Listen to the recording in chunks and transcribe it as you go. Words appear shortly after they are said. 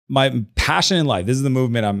my passion in life, this is the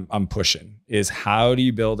movement I'm pushing, is how do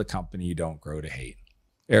you build a company you don't grow to hate?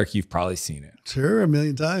 Eric, you've probably seen it. Sure, a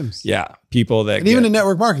million times. Yeah, people that even in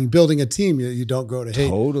network marketing, building a team you don't grow to hate.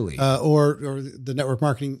 Totally. Or the network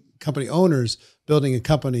marketing company owners building a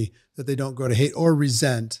company that they don't grow to hate or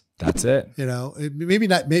resent. That's it. You know,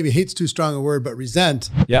 maybe hate's too strong a word, but resent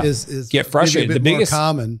is get frustrated. A bit more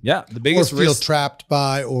common. Yeah, the biggest or feel trapped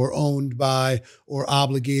by, or owned by, or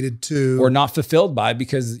obligated to, or not fulfilled by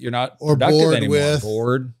because you're not or productive bored anymore. with.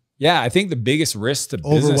 Bored. Yeah, I think the biggest risk to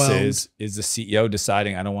businesses is the CEO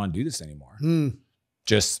deciding I don't want to do this anymore.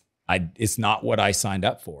 It's not what I signed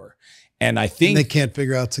up for. And I think they can't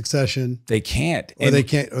figure out succession. They can't. Or they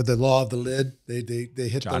can't, or the law of the lid. They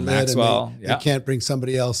hit John the lid Maxwell, and they can't bring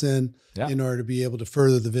somebody else in order to be able to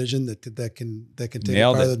further the vision that can take it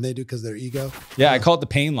farther than they do because their ego. Yeah, I call it the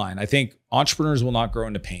pain line. I think entrepreneurs will not grow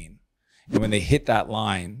into pain. And when they hit that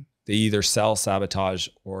line, they either sell, sabotage,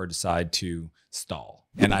 or decide to stall.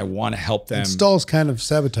 And I want to help them. And stall's kind of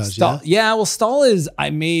sabotage. Yeah, well, stall is I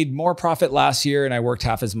made more profit last year and I worked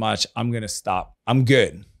half as much. I'm going to stop. I'm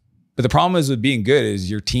good. But the problem is with being good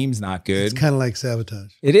is your team's not good. It's kind of like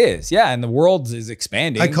sabotage. It is. Yeah. And the world is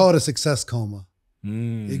expanding. I call it a success coma.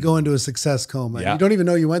 You go into a success coma. You don't even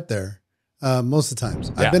know you went there most of the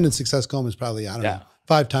times. I've been in success comas probably, I don't know,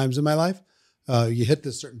 5 times in my life. You hit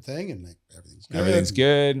this certain thing and like everything's good. Everything's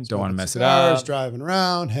good. Don't want to mess it up. Driving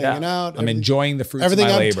around, hanging out. I'm enjoying the fruits everything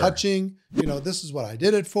of my I'm labor. touching, this is what I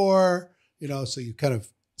did it for. So you kind of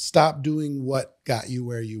stop doing what got you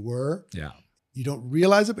where you were. Yeah. You don't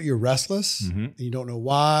realize it, but you're restless and you don't know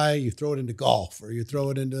why. You throw it into golf or you throw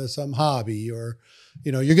it into some hobby or,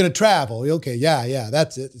 you're going to travel. Okay. Yeah.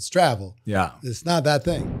 That's it. It's travel. Yeah. It's not that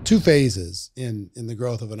thing. 2 phases in the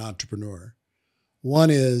growth of an entrepreneur. One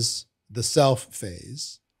is the self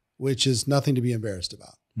phase, which is nothing to be embarrassed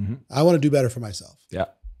about. I want to do better for myself. Yeah.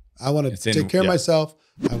 I want to take care of myself.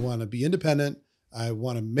 I want to be independent. I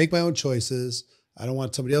want to make my own choices. I don't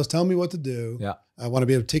want somebody else telling me what to do. Yeah. I want to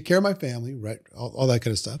be able to take care of my family, right? All that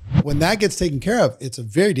kind of stuff. When that gets taken care of, it's a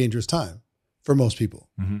very dangerous time for most people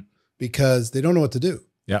because they don't know what to do.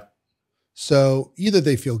 Yeah. So either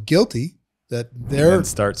they feel guilty that they're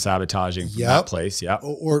start sabotaging from that place. Yeah.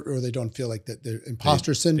 Or they don't feel like that they're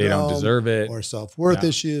imposter syndrome. They don't deserve it. Or self-worth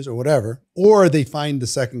issues or whatever. Or they find the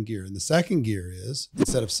second gear. And the second gear is,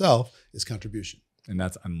 instead of self, is contribution. And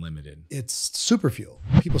that's unlimited. It's super fuel.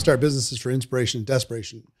 People start businesses for inspiration and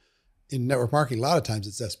desperation. In network marketing, a lot of times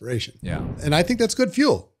it's desperation. Yeah. And I think that's good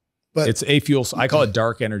fuel. But it's a fuel. So I call it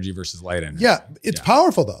dark energy versus light energy. Yeah. It's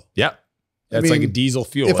powerful though. Yeah. It's like a diesel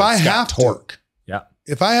fuel. If I have torque.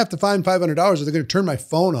 If I have to find $500, are they going to turn my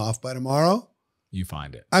phone off by tomorrow? You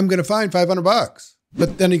find it. I'm going to find $500,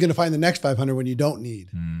 but then you're going to find the next 500 when you don't need,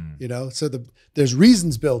 so there's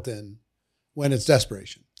reasons built in when it's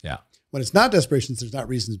desperation. Yeah. When it's not desperation, there's not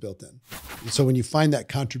reasons built in. And so when you find that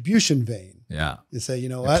contribution vein, you say, you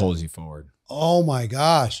know what? It pulls you forward. Oh my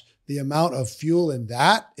gosh. The amount of fuel in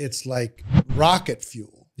that, it's like rocket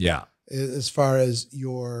fuel. Yeah. As far as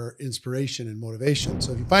your inspiration and motivation.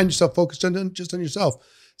 So if you find yourself focused on just on yourself,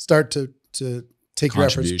 start to take your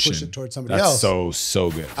efforts, push it towards somebody else.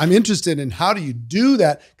 So good. I'm interested in how do you do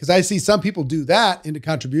that? Because I see some people do that into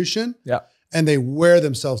contribution and they wear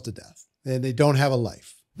themselves to death and they don't have a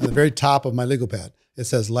life. At the very top of my legal pad, it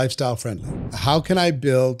says lifestyle friendly. How can I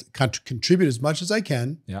contribute as much as I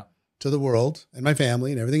can to the world and my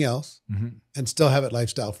family and everything else and still have it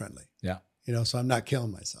lifestyle friendly? Yeah. So I'm not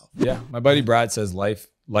killing myself. Yeah. My buddy Brad says life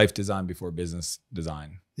design before business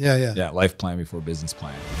design. Yeah. Life plan before business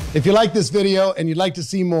plan. If you like this video and you'd like to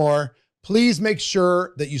see more, please make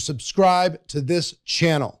sure that you subscribe to this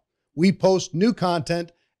channel. We post new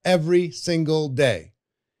content every single day.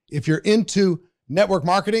 If you're into network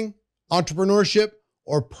marketing, entrepreneurship,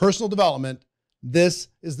 or personal development, this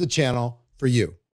is the channel for you.